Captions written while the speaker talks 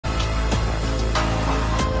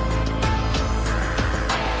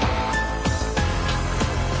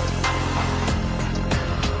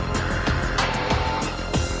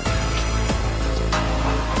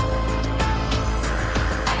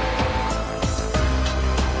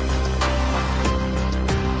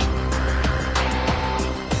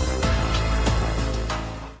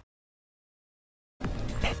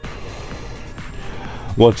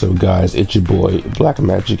What's up, guys? It's your boy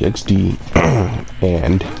BlackMagickXD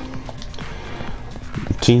and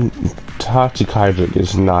Team Toxic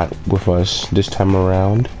is not with us this time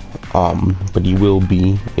around, but he will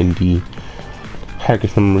be in the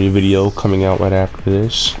Hackers Memory video coming out right after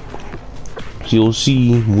this. So you'll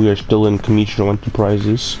see we are still in Kamishiro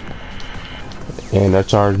Enterprises, and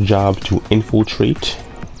that's our job to infiltrate,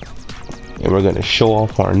 and we're gonna show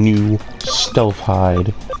off our new stealth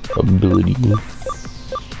hide ability.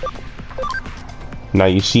 Now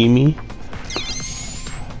you see me?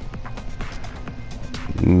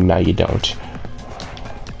 Now you don't.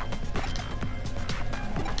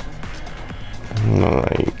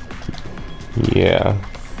 Alright. Yeah.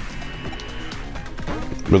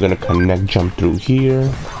 We're gonna connect, jump through here.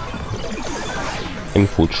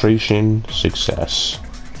 Infiltration, success.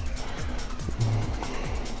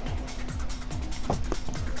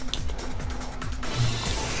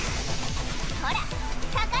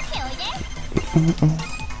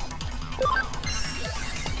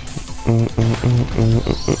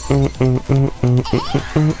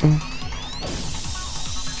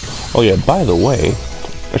 Oh yeah, by the way,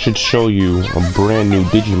 I should show you a brand new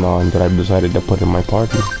Digimon that I've decided to put in my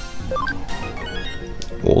party.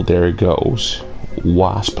 Well, there it goes.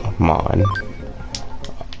 Waspmon.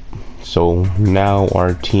 So now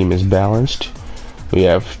our team is balanced. We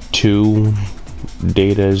have 2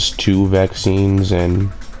 datas, 2 vaccines, and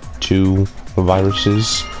 2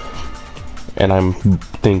 viruses. And I'm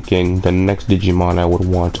thinking the next Digimon I would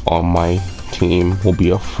want on my team will be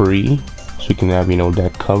a free, so we can have, you know,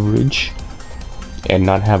 that coverage and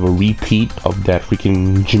not have a repeat of that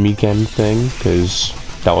freaking Jimmy Ken thing, because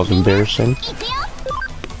that was embarrassing.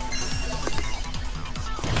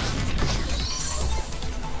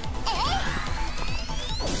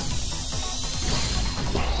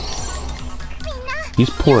 These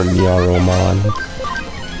poor Nyaromon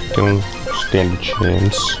don't stand a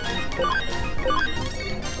chance.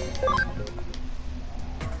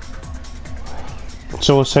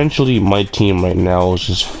 So essentially my team right now is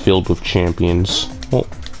just filled with champions. Well,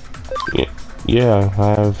 yeah,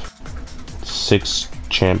 I have 6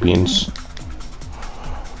 champions.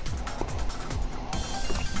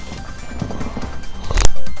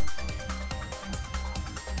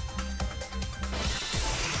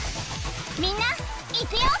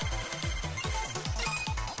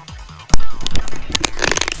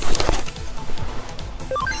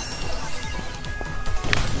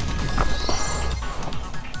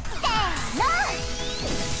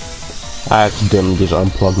 I accidentally just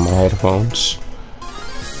unplugged my headphones.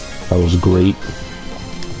 That was great.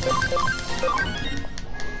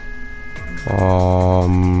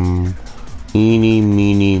 Eeny,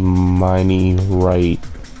 meeny, miny, right.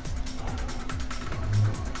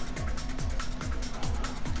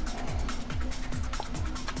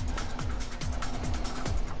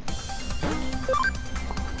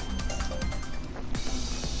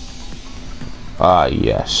 Ah,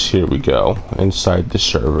 yes, here we go. Inside the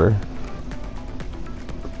server.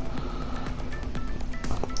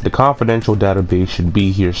 The confidential database should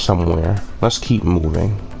be here somewhere. Let's keep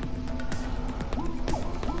moving.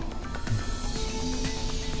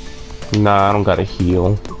 Nah, I don't gotta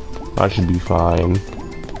heal. I should be fine.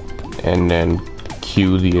 And then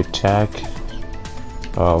cue the attack.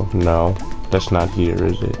 Oh no, that's not here,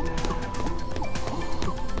 is it?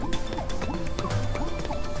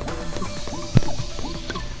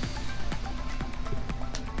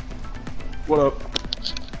 What up?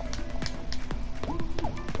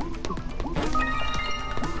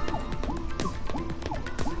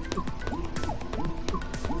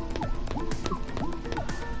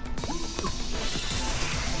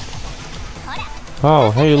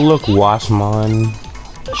 Oh, hey, look, Waspmon.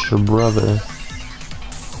 It's your brother.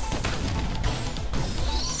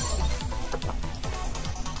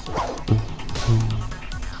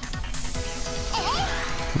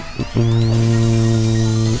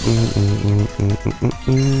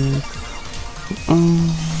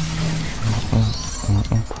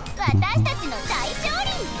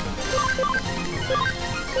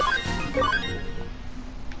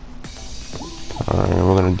 Alright,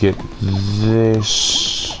 we're gonna get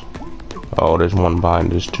this. Oh, there's one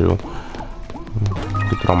behind us too.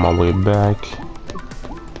 Get it on my way back.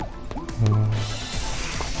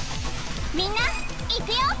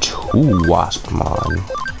 Two Waspmon.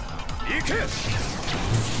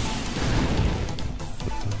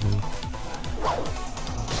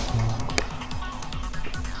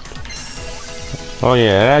 Oh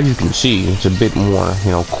yeah, as you can see, it's a bit more,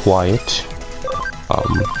 you know, quiet.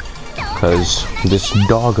 Because this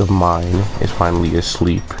dog of mine is finally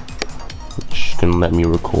asleep, which can let me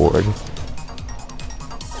record.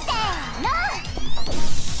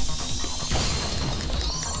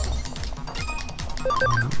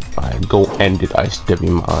 Alright, go end it, Ice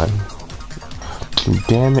Digimon.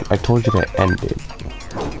 Damn it, I told you to end it.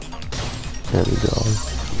 There we go.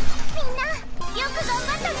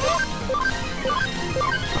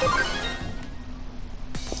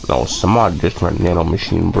 No, somebody just went nano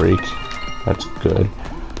machine break. That's good.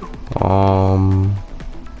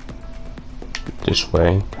 This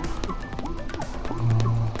way.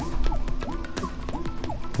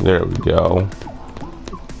 There we go.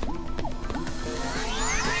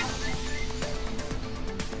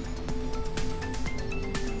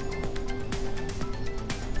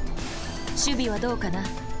守備はどうかな。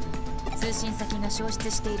通信先が消失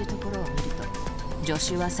しているところを見ると、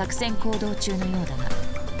助手は作戦行動中のようだが。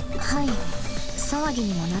はい、騒ぎ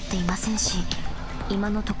にもなっていませんし、今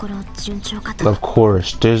のところ順調かと。Of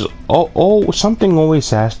course, there's something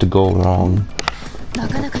always has to go wrong. な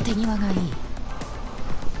かなか手際がいい。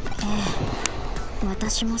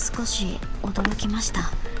私も少し驚きまし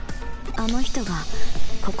た。あの人が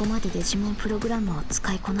ここまでデジモンプログラムを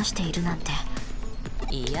使いこなしているなんて。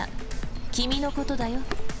いや、君のことだよ、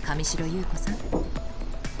上白優子さん。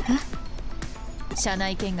社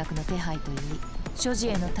内見学の手配といい、所持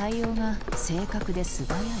への対応が正確で素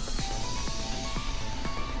早い。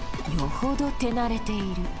よほど手慣れて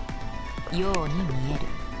いるように見える。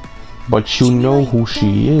But you know who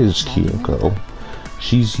she is, Kyoko.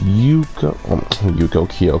 She's Yuko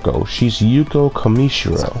Kyoko. She's Yuko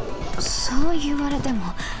Kamishiro. そう言われて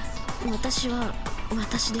も、私は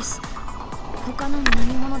私です。他の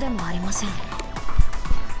何者でもありません。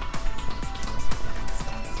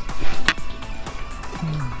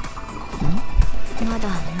まだ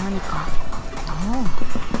何か。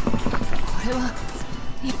これは。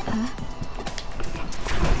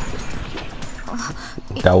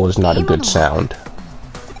That was not a good sound.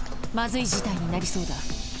 まずい事態になりそうだ。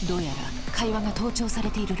どうやら会話が盗聴され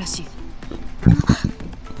ているらしい。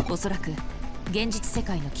おそらく現実世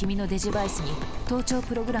界の君のデジバイスに盗聴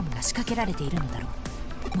プログラムが仕掛けられているのだろ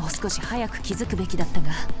う。もう少し早く気づくべきだった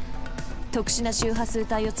が、特殊な周波数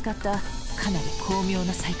帯を使ったかなり巧妙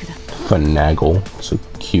な細工だ。Finagle. It's a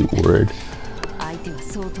cute word. 相手は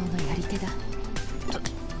相当のやり手だ。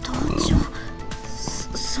盗聴？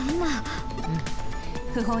そんな。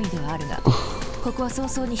不本意ではあるが、ここは早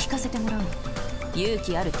々に引かせてもらう。勇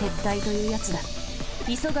気ある撤退というやつだ。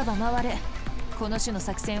急がば回れ。この種の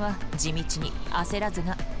作戦は地道に焦らず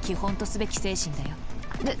が基本とすべき精神だよ。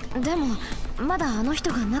でもまだあの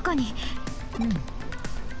人が中に。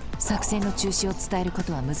作戦の中止を伝えるこ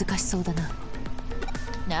とは難しそうだな。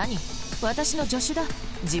何？私の助手だ。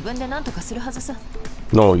自分で何とかするはずさ。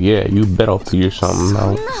No, yeah, you better figure something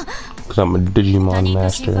out. Because I'm a Digimon 他人の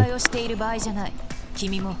心 master. 配をしている場合じゃない。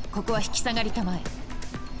君もここは引き下がりたまえ。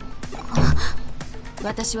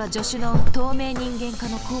私は助手の透明人間化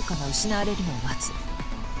の効果が失われるのを待つ。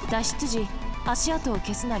脱出時、足跡を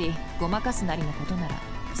消すなりごまかすなりのことなら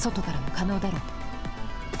外からも可能だろう。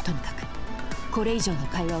とにかくこれ以上の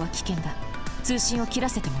会話は危険だ。通信を切ら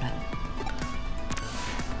せてもらう。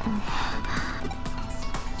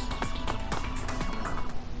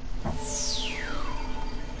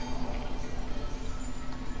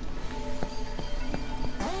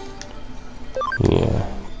Yeah,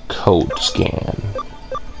 code scan.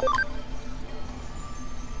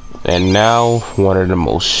 And now, one of the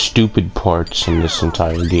most stupid parts in this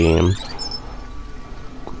entire game.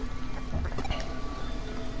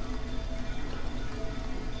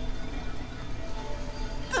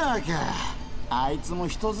 あいつも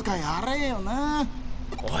人使い荒えよな。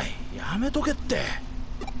おい、やめとけって。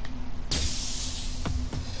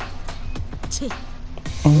チッ。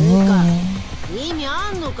意味あ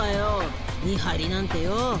んのかよ。見張りなんて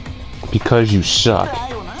よ。Because you suck. だ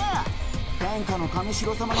よな。天下の神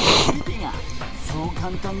城様のセキュリティがそう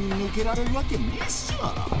簡単に抜けられるわけねえっしょ。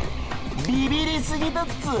ビビりすぎだっ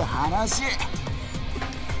つう話。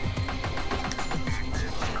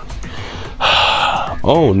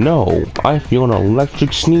Oh no, I feel an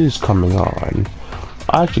electric sneeze coming on.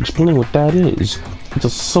 I should explain what that is. It's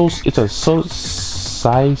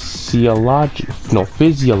a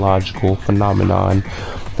physiological phenomenon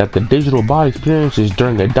that the digital body experiences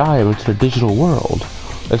during a dive into the digital world.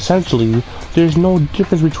 Essentially, there's no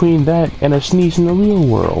difference between that and a sneeze in the real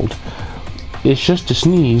world. It's just a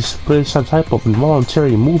sneeze, but it's a type of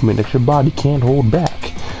involuntary movement that your body can't hold back.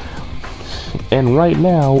 And right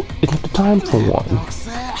now, isn't the time for one.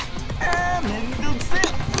 I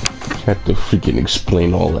have to freaking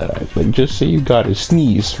explain all that. Like, just say you got a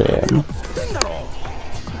sneeze, fam.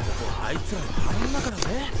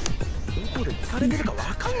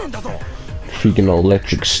 Freaking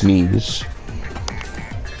electric sneeze.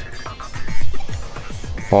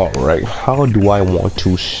 Alright, how do I want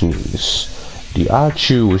to sneeze? The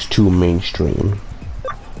Achu is too mainstream.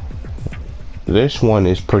 This one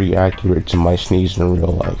is pretty accurate to my sneeze in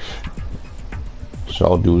real life. So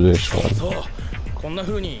I'll do this one. こんな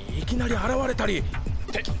風にいきなり現れたり。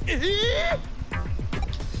て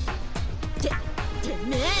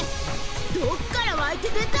めえどっから湧いて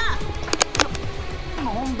出た。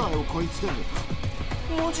なんだよこいつ。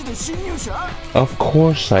マジで侵入者？ Of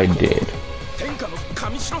course I did. 天下の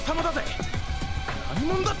神城様だぜ。何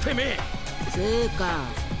者だてめえ。つうか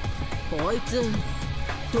こいつ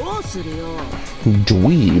どうするよ。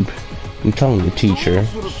 Dweeb? I'm telling the teacher.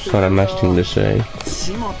 It's not a nice thing to say.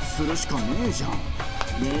 始末するしかねえじゃん。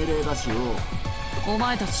命令だしよ。お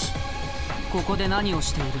前たちここで何を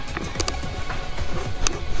している？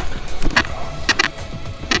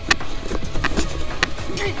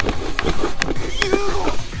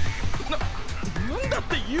なんだっ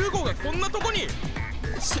てユーゴがこんなとこに。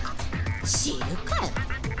知るかよ。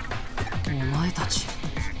お前たち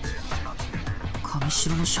神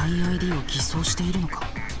城の社員 ID を偽装しているのか？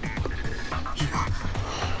いや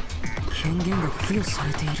権限が付与さ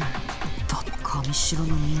れている。神城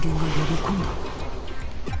の人間が呼び込んだ。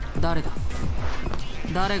誰だ？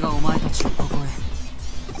誰がお前たちをここ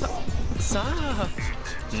へ？さあ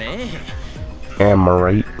ねえ。Am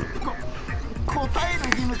I right? 答える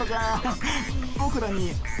義務とか僕ら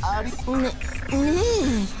にありねえ。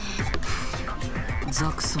ザ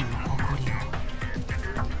クソンの誇りを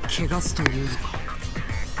汚すというのか？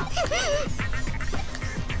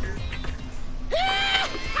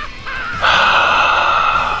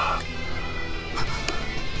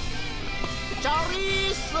チョリ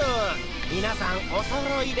ース、皆さんお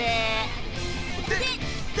揃いで。出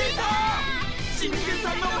た新人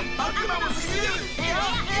さんの悪魔もする。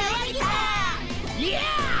イエース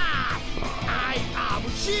I am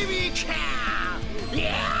CBK イ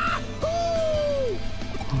エー。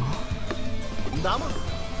どうも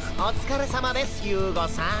お疲れ様です、ユーゴ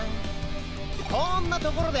さん。こんな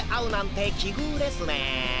ところで会うなんて奇遇です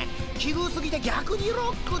ね。奇遇すぎて逆に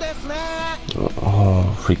ロックですね。Oh,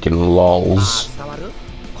 freaking lols. 伝わる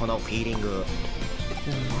このフィーリング。お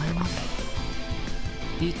前ま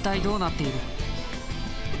で一体どうなっている？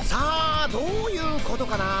さあどういうこと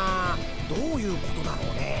かな。どういうことだ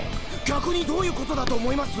ろうね。逆にどういうことだと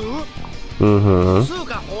思います？つう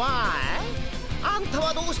かホワイ。あんた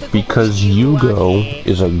はどうしてここにいるわけ？ Because Yugo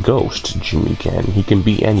is a ghost, Jimmy Ken. He can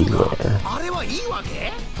be anywhere. あれはいいわ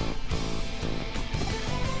け？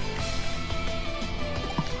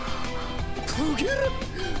トゲる？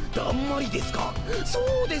だんまりですか？そ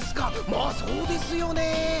うですか。まあそうですよ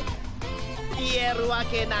ね。言えるわ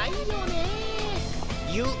けないよね。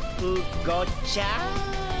ゆうごちゃん。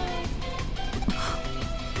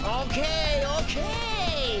オッケーオッケー。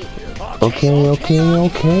Okay, okay,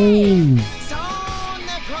 okay. そん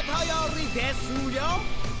なことよりですよ。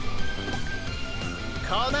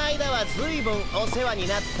こないだはずいぶんお世話に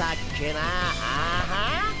なったっけな。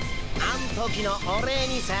あん時のお礼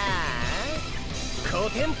にさ。コ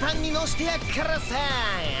テンパンにのしてやっからさ。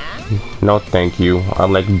No, thank you. I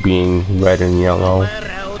like being red and yellow. お前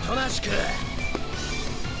らおとなしく。俺っ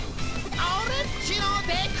ちの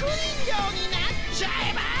デク人形になっちゃ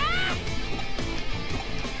えば。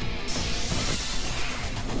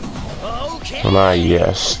Okay. Ah,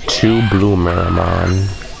 yes. 2 blue Marimon.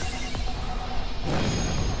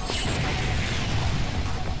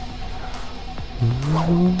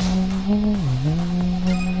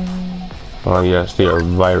 Oh, yes, they are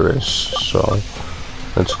virus. So,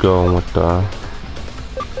 let's go with the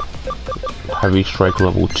heavy strike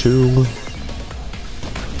level 2.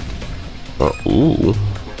 Ooh.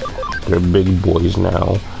 They're big boys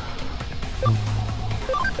now.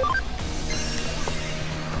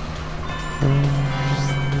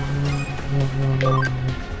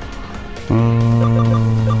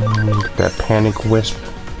 That panic wisp.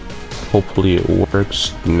 Hopefully it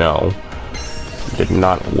works. No, it did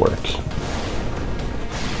not work.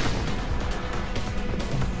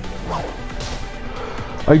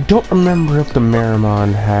 I don't remember if the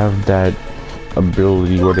Marimon have that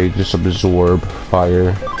ability where they just absorb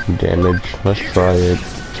fire damage. Let's try it.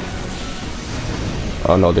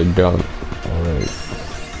 Oh no, they don't. Alright.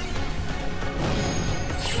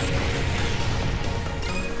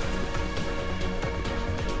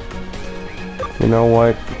 You know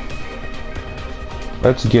what?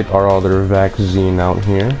 Let's get our other vaccine out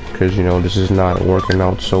here, because you know this is not working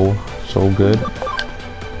out so good.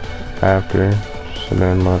 After, so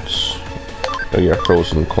then let's. Oh yeah,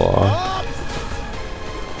 Frozen Claw.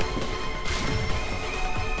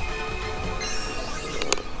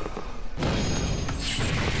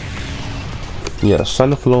 Yeah,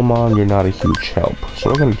 Son of Flowmon, you're not a huge help. So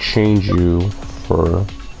we're gonna change you for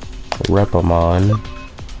Repamon.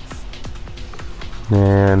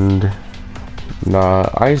 And nah,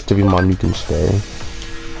 Ice Digimon, you can stay.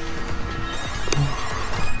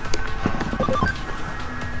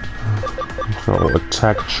 So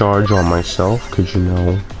attack charge on myself, cause you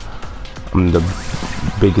know I'm the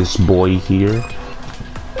biggest boy here.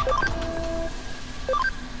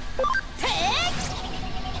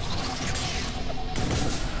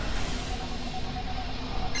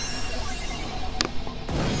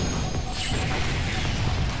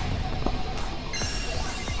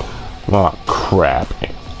 Oh crap.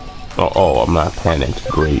 Oh, I'm not panicked.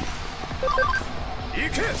 Great.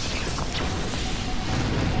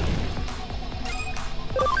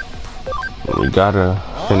 We gotta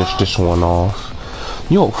finish this one off.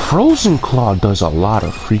 Yo, Frozen Claw does a lot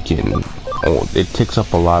of freaking... Oh, it takes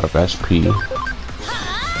up a lot of SP.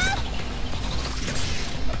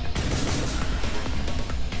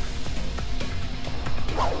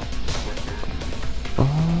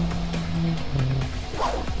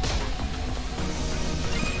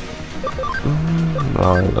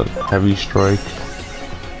 Alright, let's heavy strike.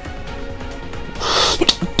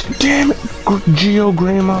 Damn it! Geo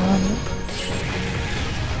Greymon!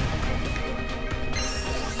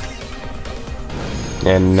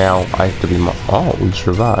 And now I have to be my... Oh, we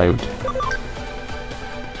survived.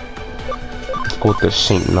 Let's go with the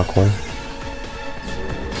Saint Knuckle.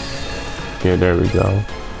 Yeah, there we go.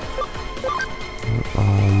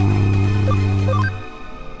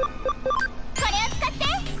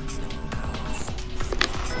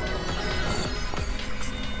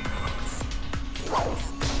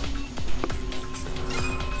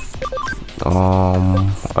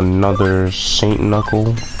 Another Saint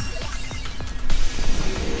Knuckle.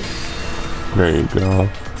 There you go.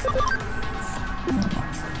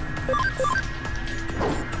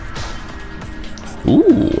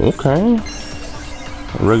 Ooh, okay.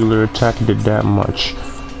 A regular attack did that much.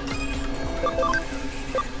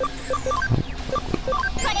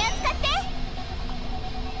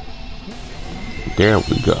 There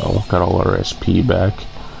we go. Got all our SP back.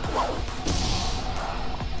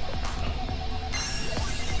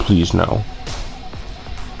 Please no.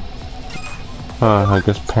 I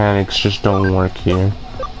guess panics just don't work here.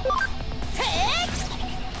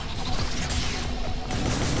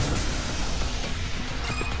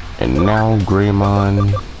 And now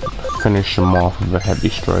Greymon finish him off with a heavy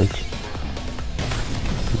strike.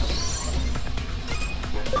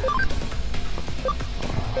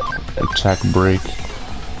 Attack break.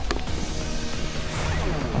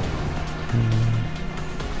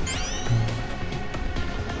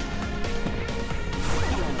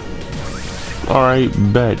 Alright,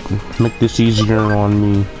 bet. Make this easier on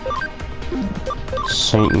me.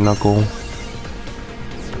 Saint Knuckle.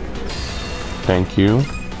 Thank you.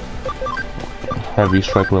 Heavy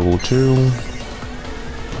strike level 2.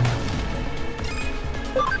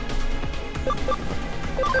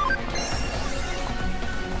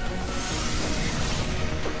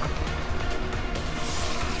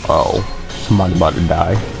 Oh, somebody about to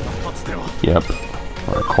die. Yep,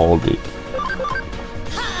 I called it.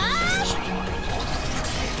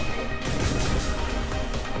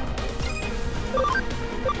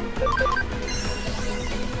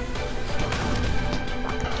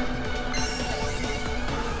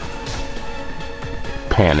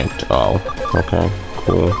 Panicked. Oh, okay,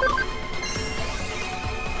 cool.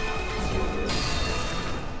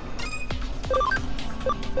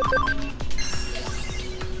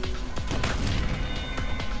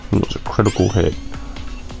 It was a critical hit.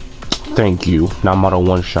 Thank you. Now I'm about to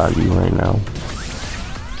one-shot you right now.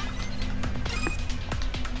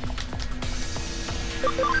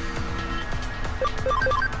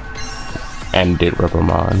 And did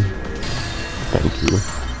Repamon. Thank you.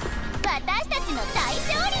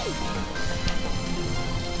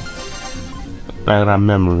 I got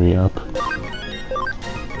memory up.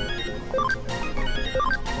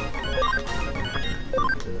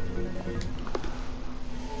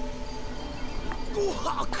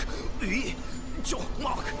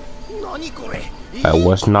 I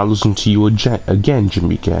was not listening to you again,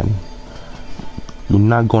 Jimmy Ken. You're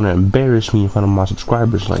not gonna embarrass me in front of my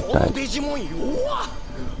subscribers like that.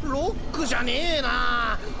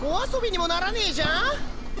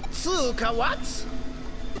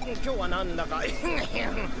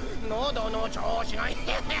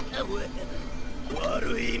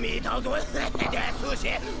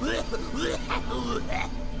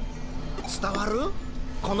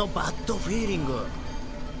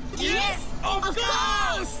 Yes, of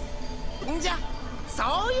course! じゃ、そ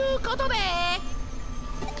ういうことで。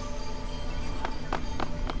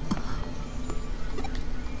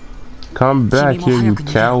Come back here, you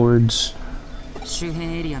cowards. 周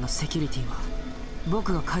辺エリアのセキュリティは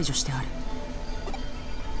僕が解除してある。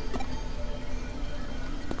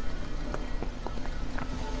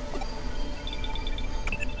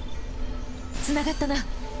繋がったな。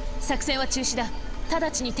作戦は中止だ。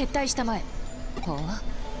直ちに撤退したまえ。ほう、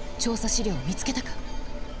調査資料を見つけたか。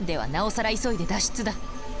ではなおさら急いで脱出だ。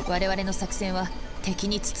我々の作戦は敵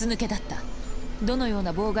に筒抜けだった。どのよう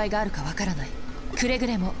な妨害があるかわからない。くれぐ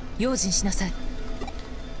れも用心しなさい。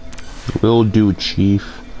 Will do, Chief.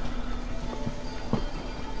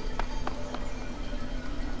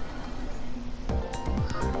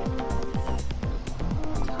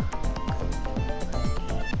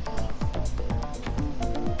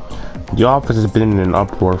 The office has been in an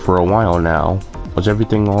uproar for a while now. Was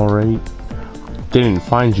everything alright? They didn't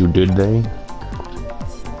find you, did they?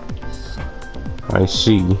 I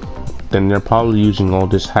see. Then they're probably using all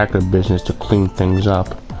this hacker business to clean things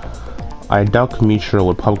up. I doubt Kamishiro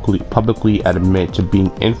would publicly admit to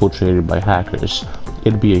being infiltrated by hackers.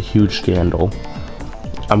 It'd be a huge scandal.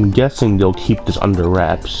 I'm guessing they'll keep this under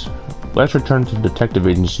wraps. Let's return to the detective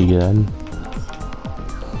agency then.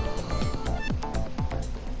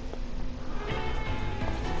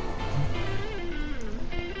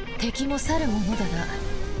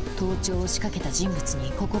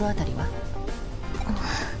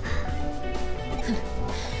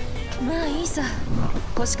まあいいさ。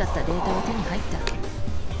欲しかったデータは手に入っ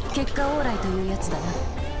た。結果オーライというやつだな。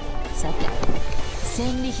さて、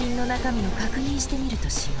戦利品の中身を確認してみると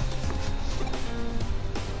しよ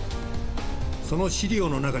う。その資料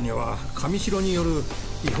の中には神城による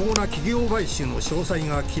違法な企業買収の詳細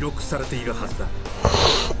が記録されているはずだ。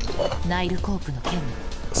ナイルコープの件も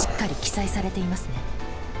しっかり記載されていますね。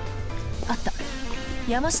あった。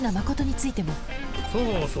山科誠についても。そう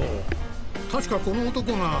そう。確かこの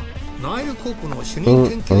男がナイルコープの主任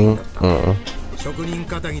研究員だった。職人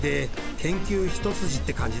かたぎで研究一筋っ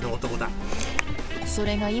て感じの男だ。そ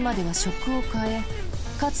れが今では職を変え、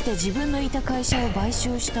かつて自分のいた会社を買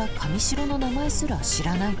収した神城の名前すら知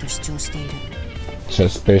らないと主張している。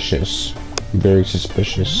Suspicious. Very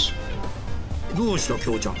suspicious. どうした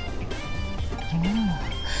京ちゃん。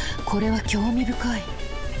これは興味深い。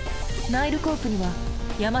ナイルコープには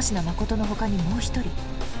山科誠の他にもう一人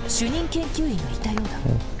主任研究員がいたようだ。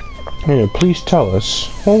Hey, please tell us,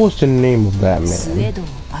 what was the name of that man? スウェード明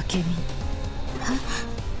美。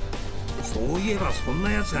そういえばそん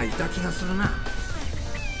な奴がいた気がするな。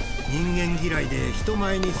人間嫌いで人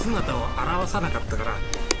前に姿を現さなかったから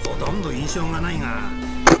ほとんど印象がないが、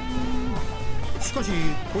しかし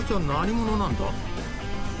こいつは何者なんだ。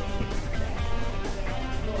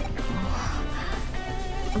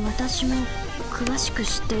私も詳しく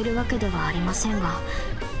知っているわけではありませんが、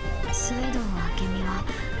スウェード明美は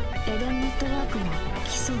エデンネットワークの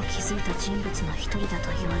基礎を築いた人物の一人だ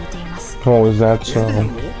と言われています。Oh, is that so?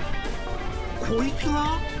 こいつ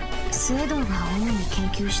がスウェードが主に研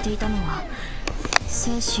究していたのは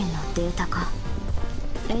精神のデータ化、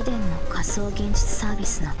エデンの仮想現実サービ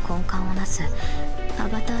スの根幹をなすア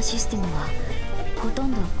バターシステムはほと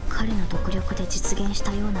んど彼の独力で実現し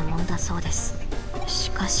たようなものだそうです。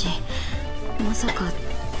しかしまさか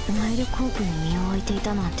ナイルコープに身を置いてい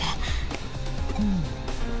たなんて。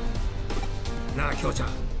なあ京ちゃん、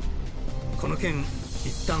この件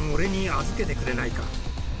一旦俺に預けてくれないか。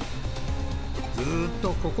ずーっ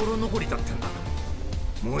と心残りだったんだ。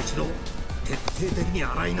もう一度徹底的に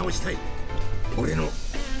洗い直したい。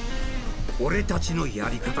俺たちのや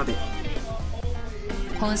り方で。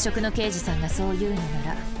本職の刑事さんがそう言うの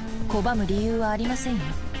なら拒む理由はありませんよ。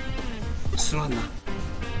すまんな。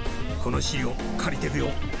この資料借りてくよ。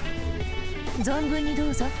存分にど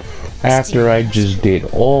うぞ。 After I just did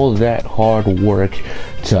all that hard work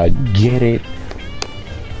to get it.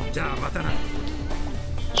 じゃあまたな。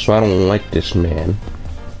 So I don't like this man.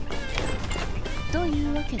 とい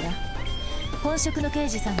うわけだ。本職の刑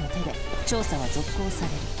事さんの手で調査は続行さ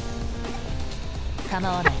れる。構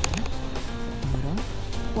わないかな。無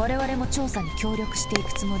論我々も調査に協力してい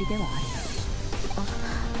くつもりではある。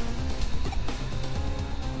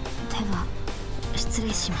では失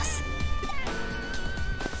礼します。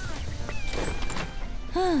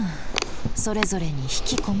それぞれに引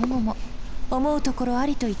き込むのも思うところあ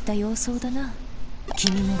りといった様相だな。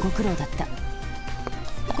君もご苦労だった。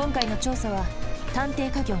今回の調査は探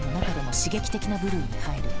偵家業の中でも刺激的な部類に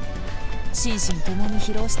入る。心身ともに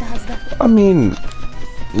疲労したはずだ。I mean,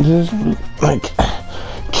 just like,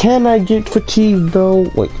 can I get fatigued though?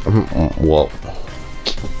 Like, well,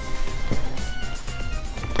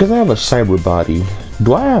 because I have a cyber body.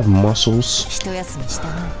 Do I have muscles? 一休みした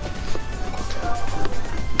な。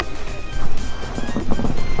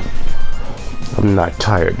I'm not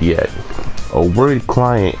tired yet. A worried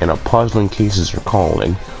client and a puzzling cases are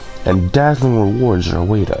calling, and dazzling rewards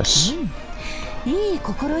await us. いい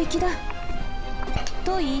心意気だ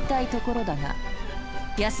と言いたいところだが、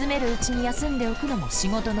休めるうちに休んでおくのも仕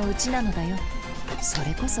事のうちなのだよ。そ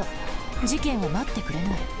れこそ事件を待ってくれな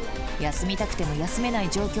い。休みたくても休めない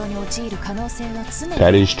状況に陥る可能性は常に。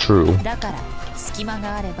 That is true. だから隙間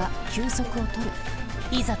があれば休息を取る。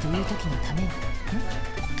いざという時のために。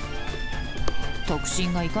特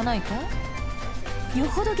進がいかないか？よ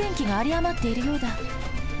ほど元気が有り余っているようだ。よ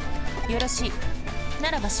ろしい。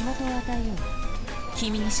ならば仕事を与えよう。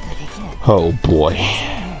君にしかできない。Oh boy.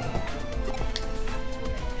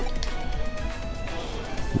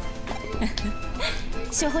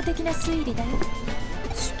 初歩的な推理だよ。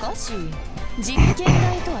しかし実験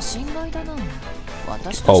台とは心外だな。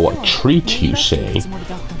Oh, a treat, you say?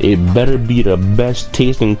 It better be the best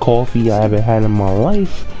tasting coffee I ever had in my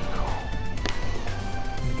life.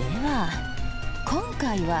 では今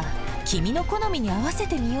回は君の好みに合わせ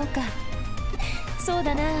てみようか。そう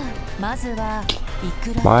だな。まずはい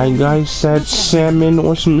くら。 My guy said salmon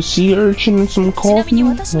or some sea urchin and some coffee.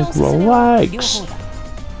 Relax.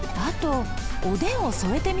 あとおでんを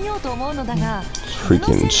添えてみようと思うのだが。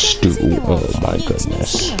 Freaking stew. Oh my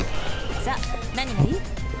goodness.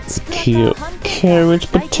 Carrots,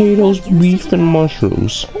 potatoes, beef, and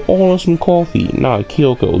mushrooms. All in some coffee. Nah,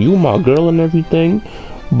 Kyoko, you my girl and everything,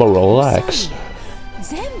 but relax.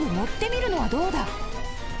 全部持ってみるのはどうだ。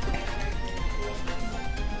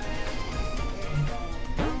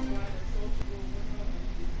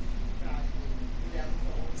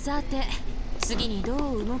さて次にど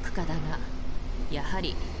う動くかだが、やは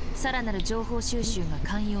りさらなる情報収集が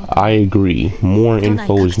肝要。 I agree. More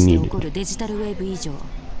info is 都内各地で起 needed. こるデジタルウェーブ以上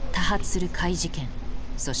多発する怪事件、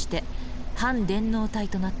そして反電脳体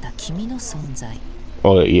となった君の存在。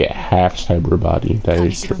 Oh yeah, half cyber body. That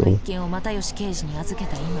is 上白の true. 一件を又吉刑事に預け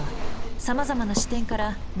た今、さまざまな視点か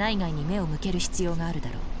ら内外に目を向ける必要があるだ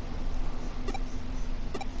ろ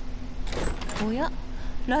う。おや、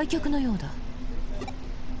来客のようだ。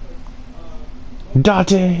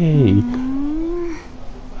 Date!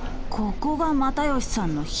 ここが又吉さ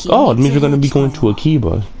んの秘密。 Oh, it means we're gonna be going to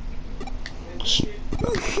Akiba.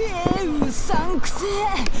 うさんくせえ。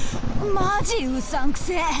マジうさんく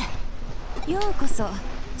せえ。ようこそ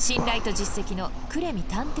信頼と実績のクレミ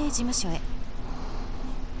探偵事務所へ。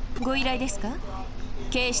ご依頼ですか？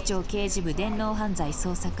警視庁刑事部電脳犯罪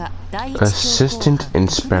捜査課第一強行 Assistant 犯特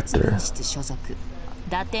別 Inspector 分室所属伊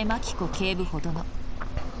達真紀子警部補殿。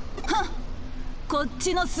こっ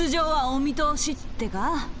ちの素性はお見通しって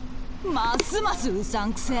か。ますますうさ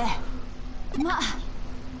んくせえ。まあ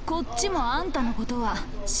こっちもあんたのことは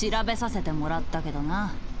調べさせてもらったけど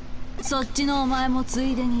な。そっちのお前もつ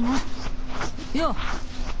いでにな。よ、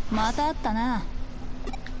また会ったな。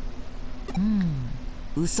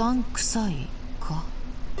うさんくさいか。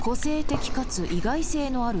個性的かつ意外性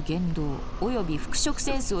のある言動および服飾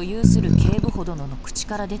センスを有する警部補殿の口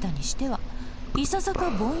から出たにしてはいささか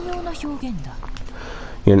凡庸な表現だ。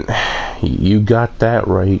 And you got that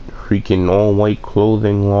right. Freaking all white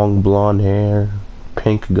clothing, long blonde hair,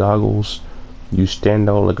 pink goggles. You stand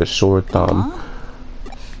out like a sore thumb.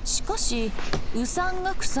 しかしうさん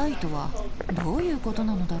が臭いとはどういうこと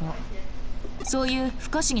なのだろう。そういう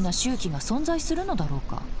不可思議な周期が存在するのだろう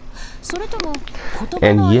か。それとも言葉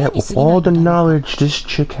And の yet, あれに with 過ぎない all the のだろうか。 knowledge this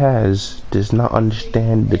chick has, does not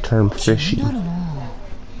understand the term 気 fishy. になるな。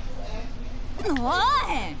お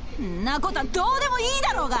い、んなことはどうでもいい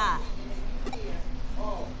だろうが。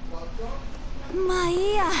まあい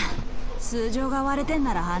いや。素性が割れてん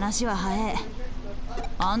なら話は早え。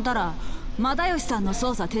あんたら又吉さんの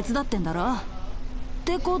捜査手伝ってんだろ。っ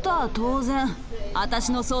てことは当然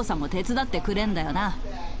私の捜査も手伝ってくれんだよな。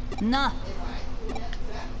な。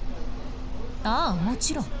ああ、も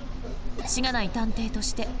ちろん。しがない探偵と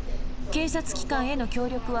して警察機関への協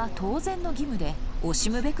力は当然の義務で惜し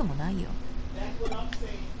むべくもないよ。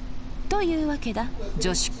というわけだ、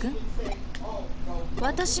女子くん。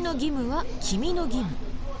私の義務は君の義務、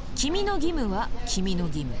君の義務は君の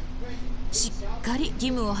義務。しっかり義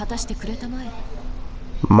務を果たしてくれたまえ。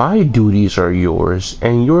 My duties are yours,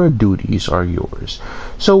 and your duties are yours.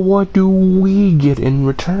 So what do we get in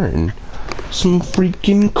return? Some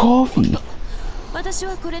freaking coffee. 私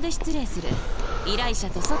はこれで失礼する。依頼者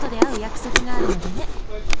と外で会う約束があるのでね。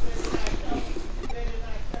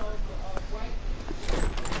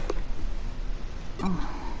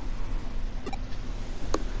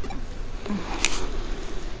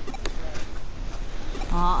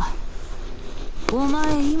あ、お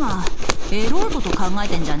前今エロいこと考え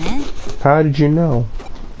てんじゃね？ How did you know?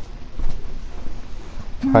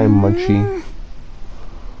 Hi, Munchie.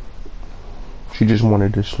 She just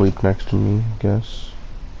wanted to sleep next to me, I guess.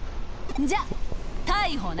 じゃ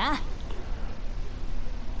逮捕な。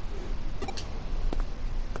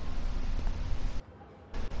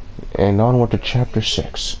And on with the chapter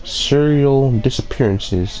 6, serial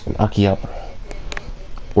disappearances in Akihabara,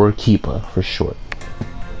 or Akiba for short.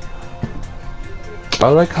 I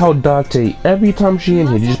like how Date, every time she in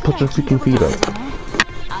here, just puts her freaking feet up.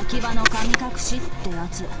 秋葉の神隠しってや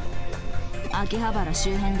つ。秋葉原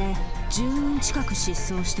周辺で10人近く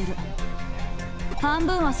失踪してる。半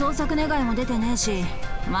分は捜索願いも出てねえし、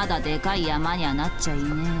まだでかい山にはなっちゃいね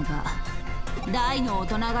えが、大の大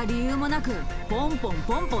人が理由もなくポンポン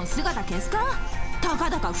ポンポン姿消すか。たか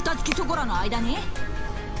だか二月そこらの間に。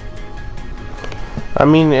I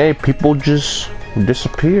mean, hey, people just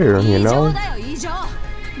disappear, you 異常 know? だよ異常。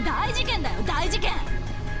大事件だよ大事件。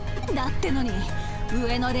だってのに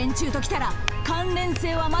上の連中と来たら関連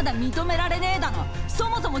性はまだ認められねえだの。そ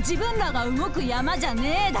もそも自分らが動く山じゃ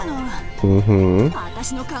ねえだの。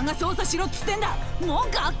私の勘が操作しろっつってんだ。文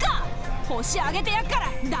句あっか。星上げてやっから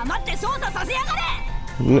黙って操作させやがれ。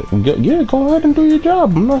Yeah, go ahead and do your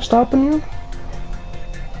job. I'm not stopping you.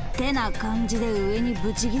 てな感じで上に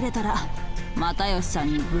ブチギレたら又吉さ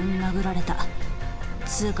んにぶん殴られた。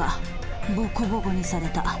つうかボコボコにされ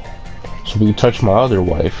た。 So we touch my other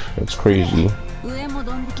wife. That's crazy. 上も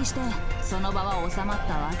ドン引きしてその場は収まっ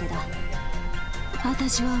たわけだ。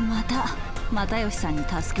私はまた又吉さんに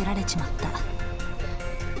助けられちまっ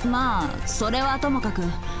た。まあそれはともかく、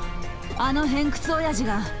あの偏屈親父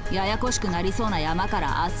がややこしくなりそうな山か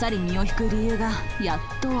らあっさり身を引く理由がやっ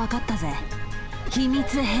と分かったぜ。秘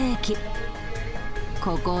密兵器。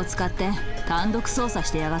ここを使って単独操作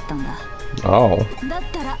してやがったんだ。Oh. だっ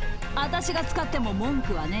たら私が使っても文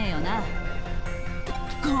句はねえよな。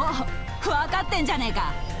おう、分かってんじゃねえ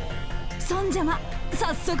か。そんじゃま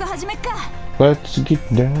早速始めっか。 Let's get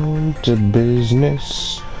down to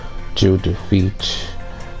business to defeat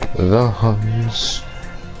the Huns.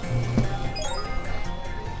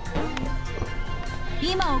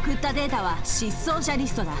 今送ったデータは失踪者リ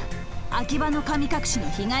ストだ。秋葉の神隠しの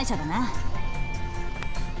被害者だな。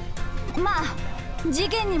まあ事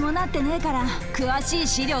件にもなってねえから詳しい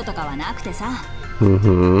資料とかはなくてさ。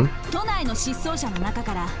都内の失踪者の中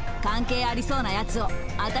から関係ありそうなやつを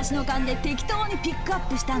私の勘で適当にピックアッ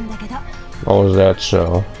プしたんだけど。 Oh, is that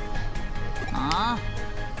so? あ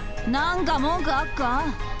あ、なんか文句あっか。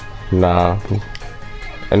 Nah.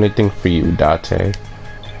 Anything for you, Date.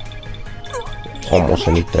 Almost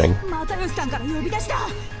anything. 又吉さんから呼び出した。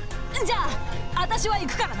じゃあ私は行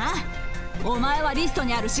くからな。お前はリスト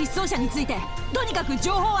にある失踪者についてとにかく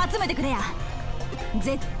情報を集めてくれや。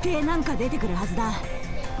絶対なんか出てくるはずだ。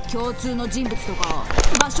共通の人物とか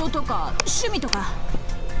場所とか趣味とか。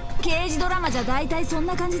刑事ドラマじゃ大体そん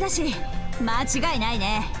な感じだし間違いない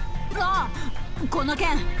ね。ああ、この件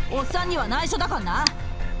おっさんには内緒だからな。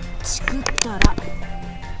チクったら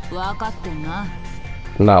分かってんな。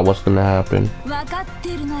Nah, what's gonna happen? 分かって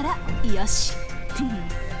るならよし。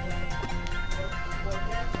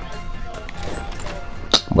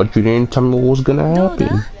But you didn't tell me what was gonna どうだ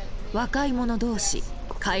happen. 若い者同士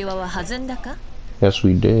会話は弾んだか。 Yes,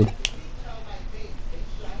 we did.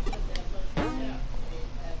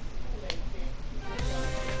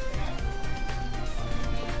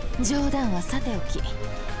 冗談はさておき、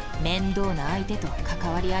面倒な相手と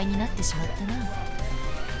関わり合いになってしまったな。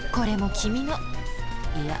これも君の、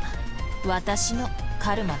いや私の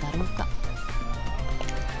カルマだろうか。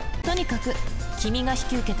とにかく君が引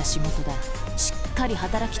き受けた仕事だ。しっかり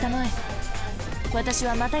働きたまえ。私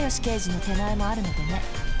は又吉刑事の手前もあるのでね。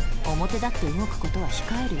表立って動くことは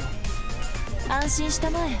控えるよ。安心し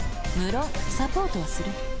たまえ。無論サポートはす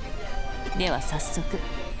る。では早速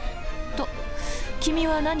と、君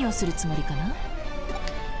は何をするつもりかな。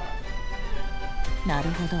なる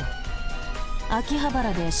ほど、秋葉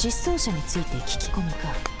原で失踪者について聞き込みか。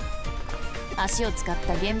足を使っ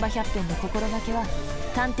た現場百遍の心がけは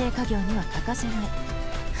探偵家業には欠かせない。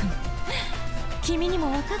君に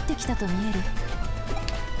も分かってきたと見える。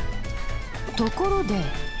ところで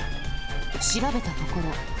調べたとこ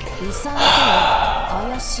ろ、うさんとは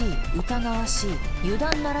怪しい、疑わしい、油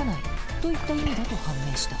断ならないといった意味だと判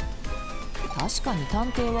明した。確かに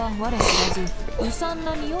探偵は我知らずうさん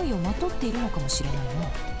な匂いをまとっているのかもしれない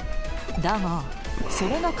な。だがそ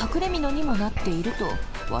れが隠れ蓑にもなっていると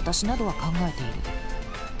私などは考えている。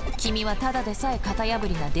君はただでさえ型破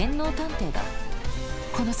りな電脳探偵だ。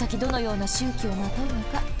この先どのような周期をまとうの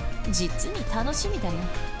か実に楽しみだよ。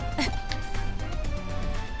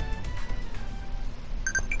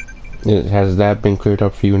Has that been cleared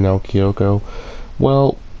up for you now, Kyoko?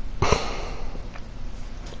 Well,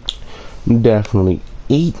 definitely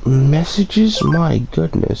 8 messages? My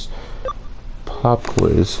goodness. Pop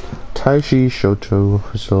quiz. Taishi Shoto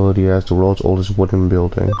facility has the world's oldest wooden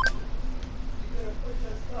building.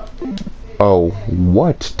 Oh,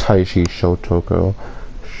 what Taishi Shotoku?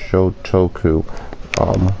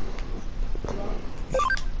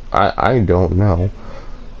 I don't know.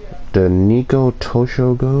 The Nico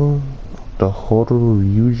Toshogo, the Horu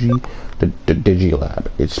Yuji, the Digilab.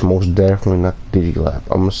 It's most definitely not the Digilab.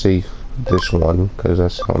 I'm gonna say this one because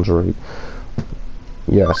that sounds right.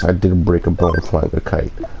 Yes, I did break a bone flying a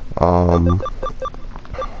kite.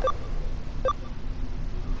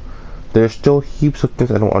 There's still heaps of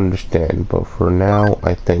things I don't understand, but for now,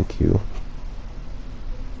 I thank you.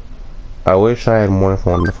 I wish I had more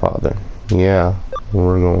info on the father. Yeah,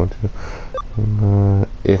 we're going to.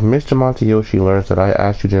 If Mr. Monteyoshi learns that I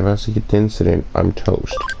asked you to investigate the incident, I'm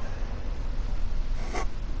toast.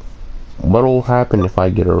 What will happen if I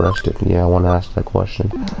get arrested? Yeah, I want to ask that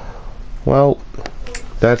question. Well,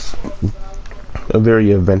 that's a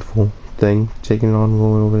very eventful thing taking on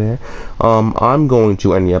going over there. I'm going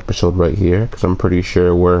to end the episode right here because I'm pretty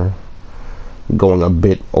sure we're going a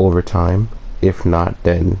bit over time. If not,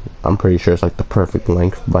 then I'm pretty sure it's like the perfect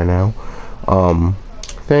length by now.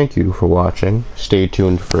 Thank you for watching. Stay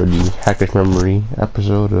tuned for the Hacker's Memory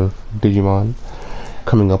episode of Digimon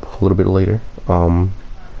coming up a little bit later. And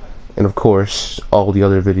of course, all the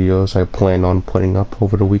other videos I plan on putting up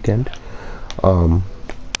over the weekend. Been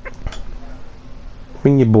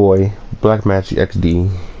your boy, BlackMagickXD,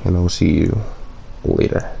 and I'll see you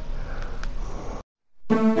later.